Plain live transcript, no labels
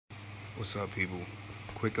What's up, people?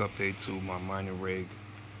 Quick update to my mining rig.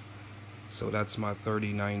 So that's my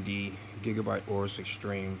 3090 gigabyte Aorus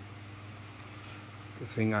Extreme. The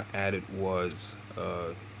thing I added was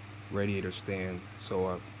a radiator stand, so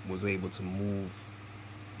I was able to move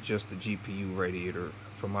just the GPU radiator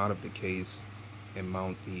from out of the case and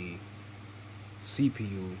mount the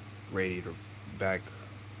CPU radiator back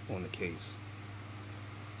on the case.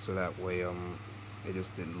 So that way it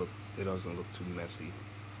doesn't look too messy.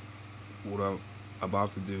 What I'm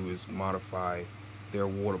about to do is modify their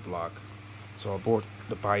water block. So I bought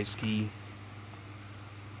the ASIC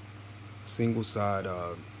single side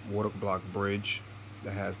water block bridge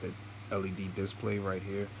that has the LED display right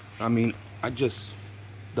here. I mean, I just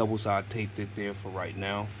double side taped it there for right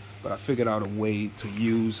now, but I figured out a way to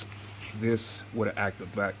use this with an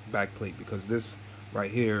active back plate, because this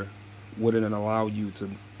right here wouldn't allow you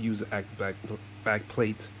to use an active back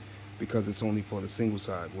plate because it's only for the single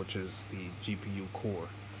side, which is the GPU core.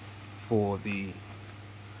 For the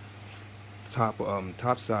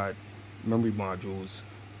top side memory modules,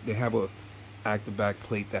 they have a active back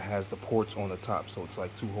plate that has the ports on the top, so it's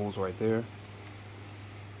like two holes right there,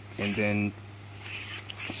 and then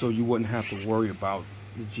so you wouldn't have to worry about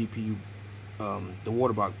the GPU the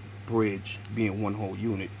water block bridge being one whole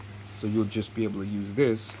unit. So you'll just be able to use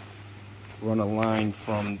this, run a line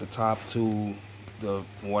from the top to the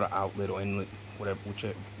water outlet or inlet,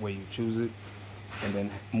 whichever way you choose it, and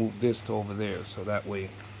then move this to over there. So that way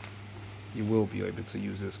you will be able to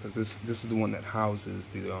use this, because this is the one that houses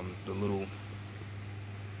the little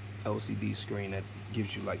LCD screen that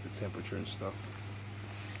gives you like the temperature and stuff.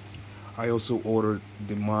 I also ordered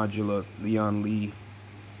the modular Leon Lee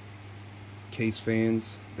case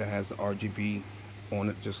fans that has the RGB on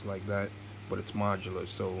it, just like that, but it's modular.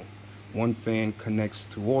 So one fan connects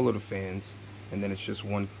to all of the fans, and then it's just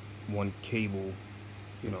one cable,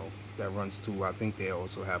 you know, that runs to. I think they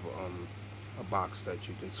also have a box that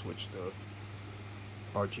you can switch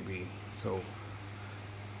the RGB. So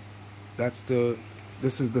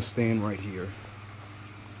this is the stand right here,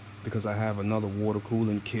 because I have another water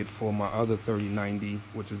cooling kit for my other 3090,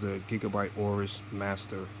 which is a gigabyte Aorus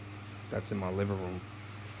Master that's in my living room.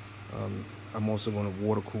 I'm also going to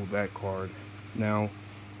water cool that card. Now,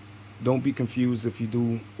 don't be confused if you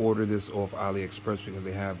do order this off AliExpress, because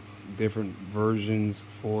they have different versions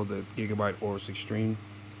for the gigabyte Aorus Extreme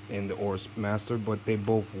and the Aorus Master, but they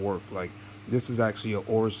both work. Like, this is actually a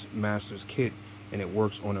Aorus Master's kit, and it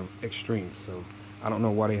works on an Extreme. So I don't know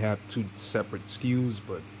why they have two separate SKUs,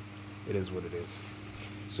 but it is what it is.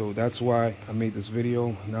 So that's why I made this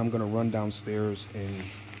video. Now I'm gonna run downstairs, and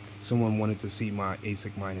someone wanted to see my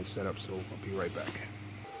ASIC mining setup, so I'll be right back.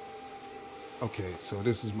 Okay, so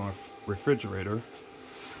this is my refrigerator.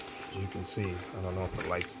 As you can see, I don't know if the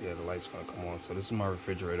light's gonna come on. So this is my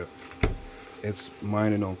refrigerator. It's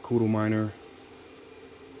mining on Kudu Miner.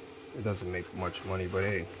 It doesn't make much money, but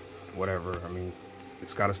hey, whatever. I mean,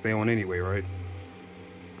 it's gotta stay on anyway, right?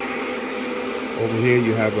 Over here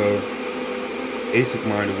you have a ASIC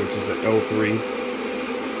miner, which is an L3.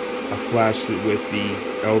 I flashed it with the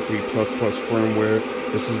L3++ firmware.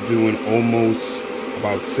 This is doing almost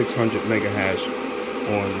about 600 megahash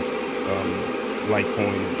on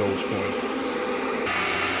Litecoin and Dogecoin.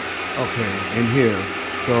 Okay, in here,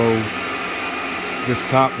 so this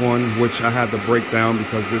top one, which I had to break down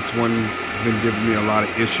because this one has been giving me a lot of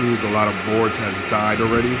issues. A lot of boards has died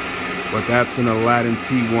already, but that's an Aladdin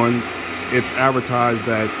T1. It's advertised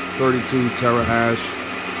at 32 terahash.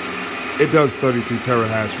 It does 32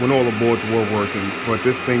 terahash when all the boards were working, but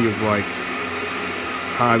this thing is like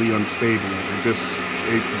highly unstable.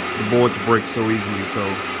 The boards break so easily. So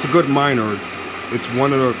it's a good miner. It's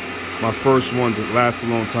one of my first ones. It lasts a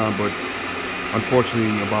long time, but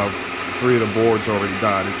unfortunately about 3 of the boards already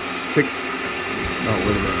died. It's 6. No,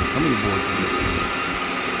 wait a minute. How many boards is this?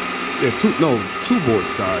 Yeah, 2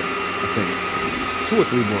 boards died, I think. 2 or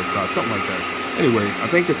 3 boards died, something like that. Anyway,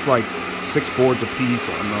 I think it's like 6 boards a piece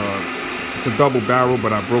on it's a double barrel,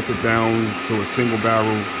 but I broke it down to a single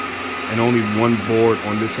barrel, and only 1 board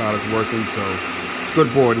on this side is working. So it's a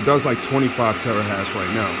good board. It does like 25 terahash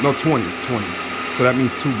right now. No, 20. So that means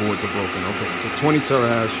 2 boards are broken. Okay, so 20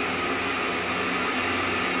 terahash,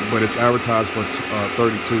 but it's advertised for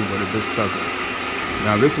 32, but it just doesn't.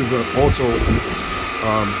 Now this is also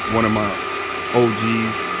one of my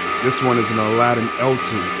OGs. This one is an Aladdin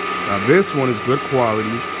L2. Now this one is good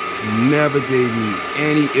quality. Never gave me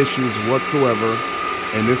any issues whatsoever,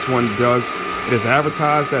 and this one it is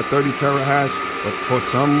advertised at 30 terahash, but for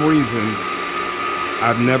some reason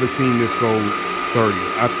I've never seen this go 30.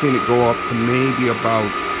 I've seen it go up to maybe about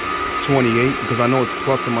 28, because I know it's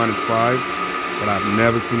plus or minus 5. but I've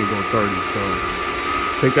never seen it go 30. So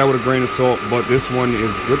take that with a grain of salt. But this one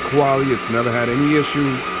is good quality. It's never had any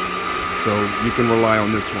issues, so you can rely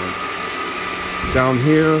on this one. Down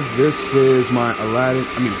here, this is my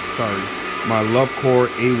my Lovecore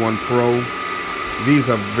A1 Pro. These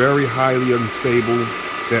are very highly unstable.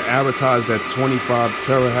 They're advertised at 25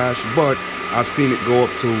 terahash, but I've seen it go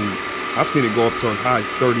up to as high as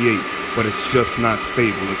 38, but it's just not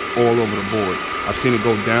stable. It's all over the board. I've seen it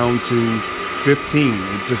go down to 15.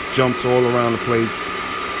 It just jumps all around the place.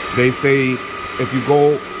 They say if you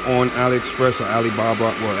go on AliExpress or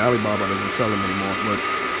Alibaba, well, Alibaba doesn't sell them anymore, but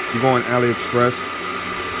you go on AliExpress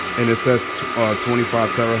and it says 25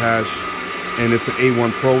 terahash and it's an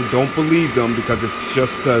A1 Pro, don't believe them, because it's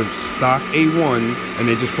just a stock A1 and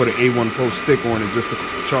they just put an A1 Pro stick on it just to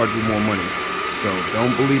charge you more money. So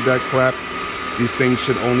don't believe that crap. These things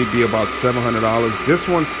should only be about $700. This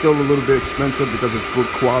one's still a little bit expensive because it's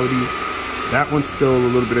good quality. That one's still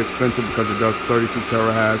a little bit expensive because it does 32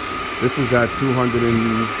 terahash. This is at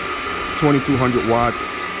 2200 watts,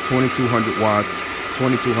 2200 watts,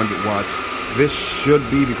 2200 watts. This should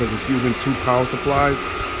be, because it's using 2 power supplies,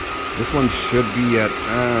 this one should be at,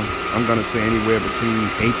 I'm gonna say anywhere between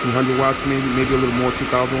 1800 watts, maybe a little more,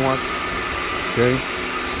 2000 watts. Okay.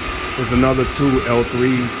 There's another 2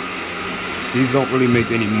 L3s. These don't really make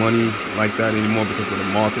any money like that anymore because of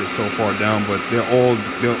the market is so far down, but they're all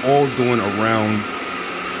doing around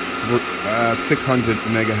 600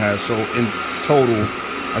 megahash. So in total,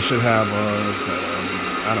 I should have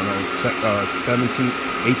I don't know,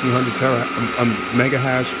 1800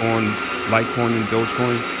 megahash on Litecoin and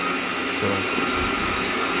Dogecoin. So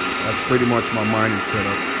that's pretty much my mining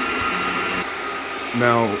setup.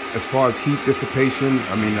 Now, as far as heat dissipation,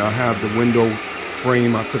 I mean, I have the window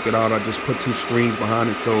frame. I took it out. I just put 2 screens behind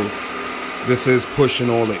it, so this is pushing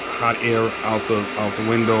all the hot air out the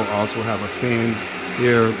window. I also have a fan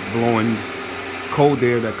here blowing cold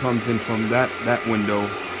air that comes in from that window,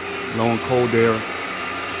 blowing cold air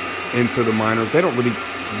into the miners. They don't really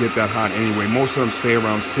get that hot anyway. Most of them stay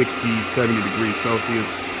around 60, 70 degrees Celsius,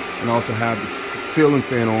 and also have the ceiling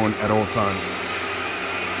fan on at all times.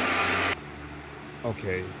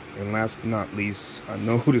 Okay, and last but not least, I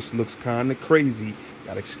know this looks kind of crazy,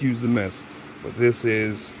 gotta excuse the mess, but this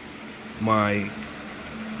is my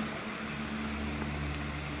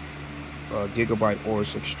Gigabyte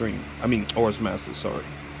Aorus Extreme. Aorus Master, sorry.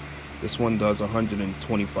 This one does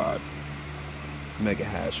 125 mega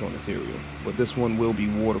hash on Ethereum, but this one will be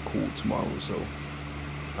water cooled tomorrow, so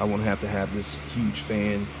I won't have to have this huge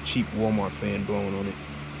fan, cheap Walmart fan blowing on it,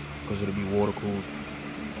 because it'll be water cooled.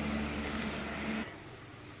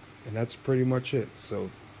 And that's pretty much it. So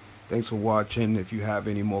thanks for watching. If you have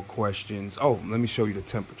any more questions, oh, let me show you the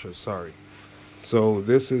temperature, sorry. So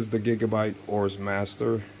this is the Gigabyte Aorus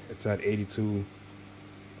Master. It's at 82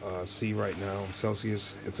 C right now,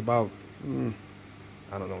 Celsius. It's about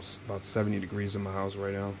I don't know, about 70 degrees in my house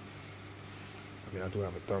right now. I mean, I do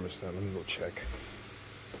have a thermostat. Let me go check.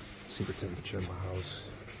 See the temperature in my house.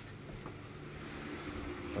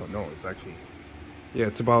 Oh no, it's actually, yeah,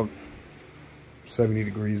 it's about 70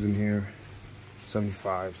 degrees in here,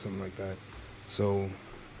 75, something like that. So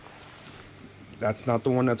that's not the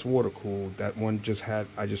one that's water cooled. That one just had,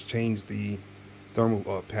 I just changed the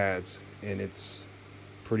thermal pads, and it's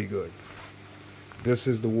pretty good. This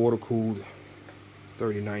is the water cooled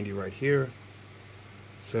 3090 right here,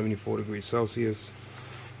 74 degrees Celsius.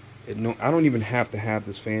 I don't even have to have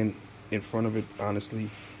this fan in front of it, honestly.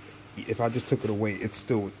 If I just took it away, it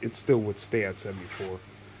still would stay at 74.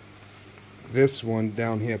 This one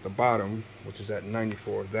down here at the bottom, which is at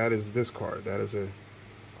 94, that is this card. That is a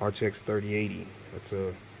RTX 3080. That's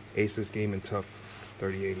a ASIC Gaming Tough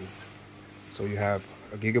 3080. So you have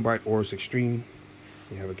a Gigabyte Aorus Extreme,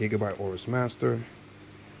 you have a Gigabyte Aorus Master,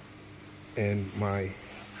 and my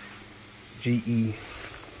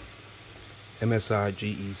MSI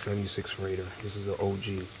GE 76 Raider. This is an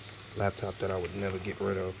OG laptop that I would never get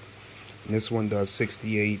rid of. And this one does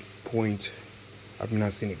 68 point, I've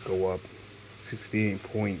not seen it go up,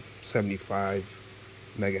 68.75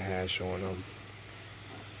 mega hash on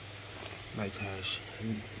nice hash,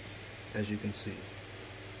 as you can see.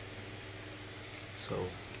 So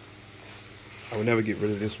I would never get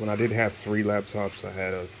rid of this one. I did have 3 laptops. I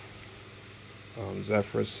had a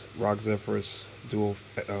Zephyrus, ROG Zephyrus Dual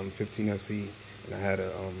 15 SE, and I had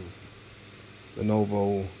a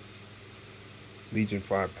Lenovo Legion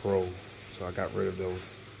 5 Pro. So I got rid of those.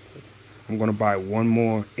 I'm going to buy one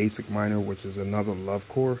more ASIC miner, which is another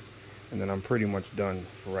Lovecore, and then I'm pretty much done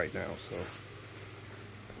for right now. So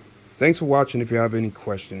thanks for watching. If you have any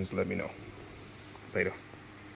questions, let me know. Later.